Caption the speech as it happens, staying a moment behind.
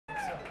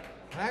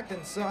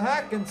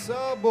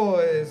Hackensaw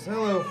boys.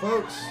 Hello,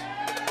 folks.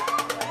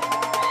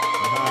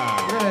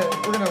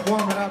 We're gonna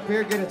warm it up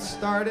here, get it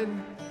started. It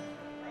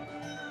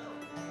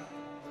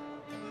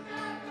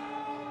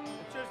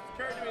just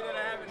occurred to me that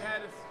I haven't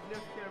had a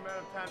significant amount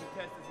of time to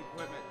test this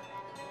equipment.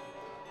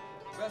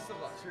 Best of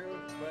luck. True,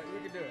 but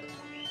you can do it.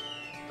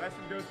 That's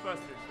from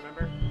Ghostbusters,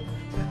 remember?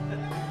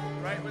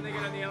 Right when they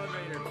get on the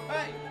elevator.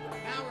 Hey,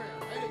 now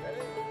we're ready.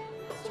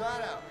 Let's try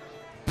it out.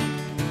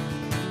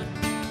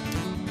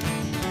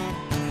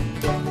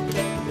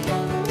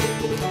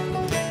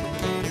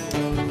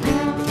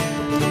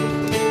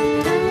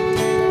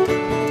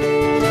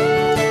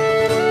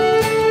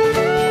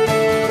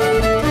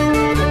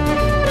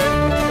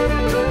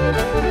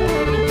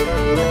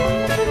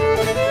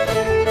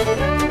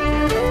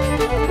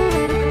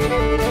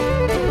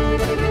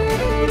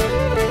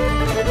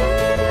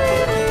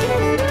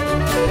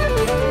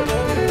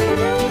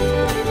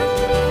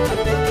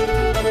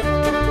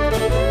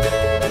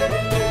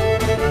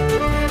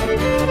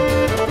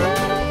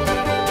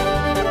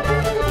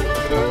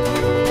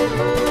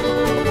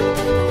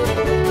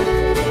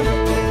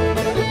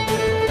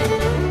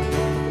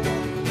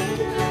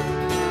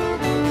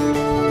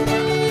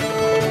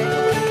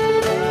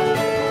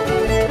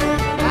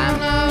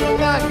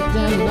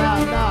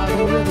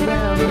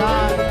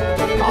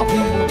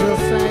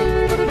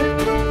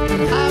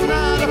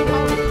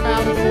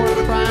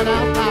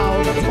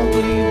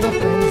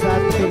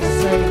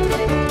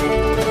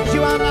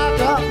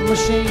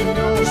 Machine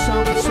knows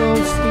something so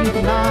sweet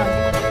and I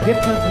get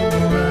nothing to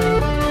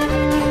rain.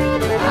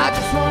 I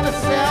just want a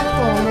cell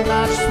phone and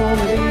I just want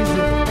it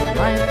easy.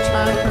 I ain't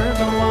trying to hurt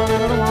no one, I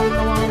don't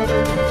want to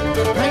hurt.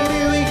 Maybe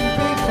we can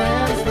be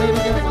friends, maybe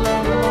just a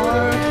little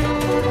more.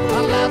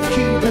 I'll have to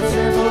keep it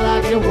simple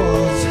like it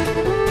was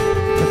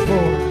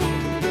before.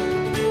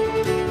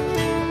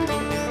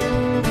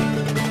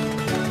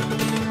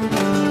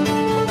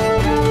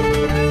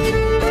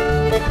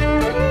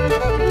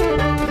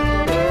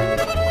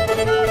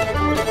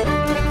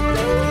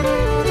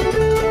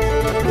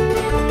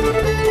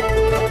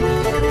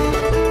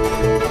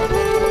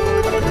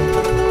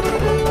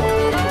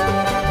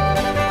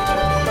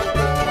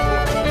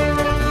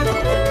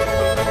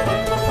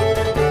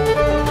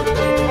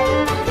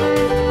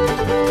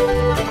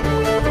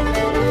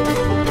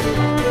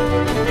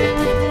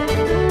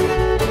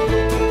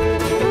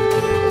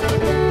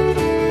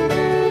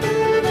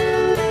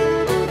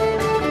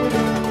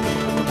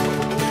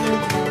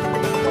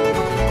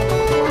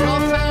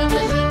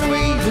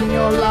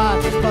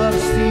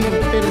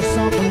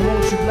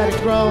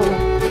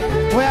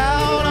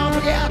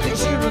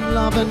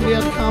 And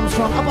it comes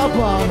from up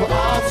above,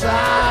 all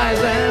sides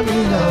and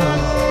below.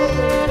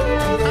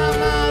 I'm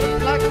not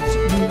like a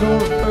chicken,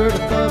 don't hurt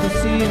above the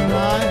sea and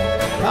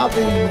I'll be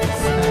the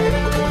same.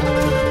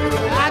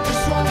 I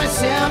just want it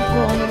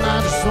simple and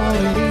I just want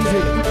it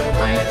easy.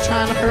 I ain't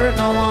trying to hurt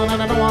no one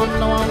and I don't want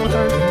no one to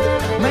hurt me.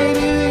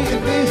 Maybe we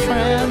could be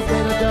friends,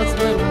 maybe just a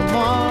little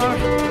more.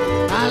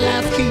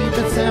 Let's keep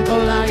it simple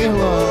like it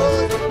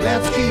was.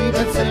 Let's keep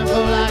it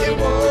simple like it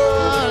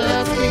was.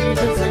 Let's keep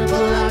it simple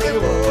like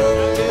it was.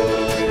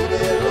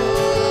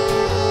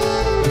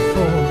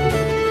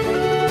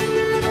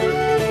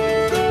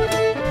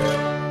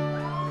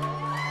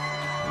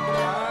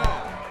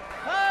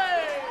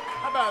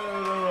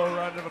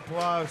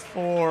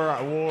 For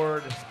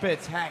Award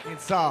Spitz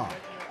Hackensaw.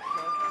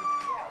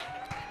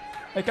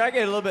 Hey, can I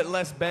get a little bit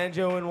less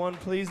banjo in one,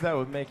 please? That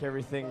would make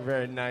everything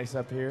very nice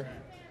up here.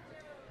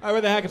 All right,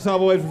 we're the Hackensaw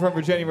boys. We're from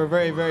Virginia. We're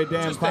very, very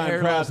damn fine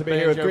proud to be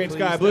here with Green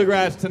Sky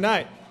Bluegrass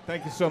tonight.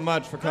 Thank you so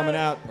much for coming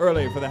out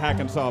early for the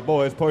Hackensaw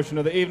boys portion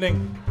of the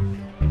evening.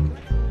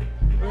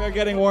 We are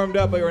getting warmed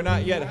up, but we're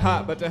not yet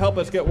hot. But to help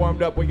us get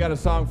warmed up, we got a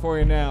song for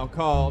you now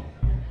called...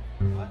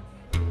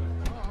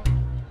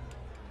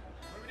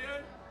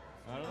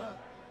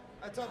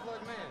 Tough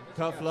Luck Man.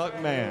 Tough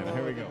Luck Man.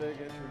 Here we go. Big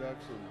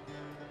introduction.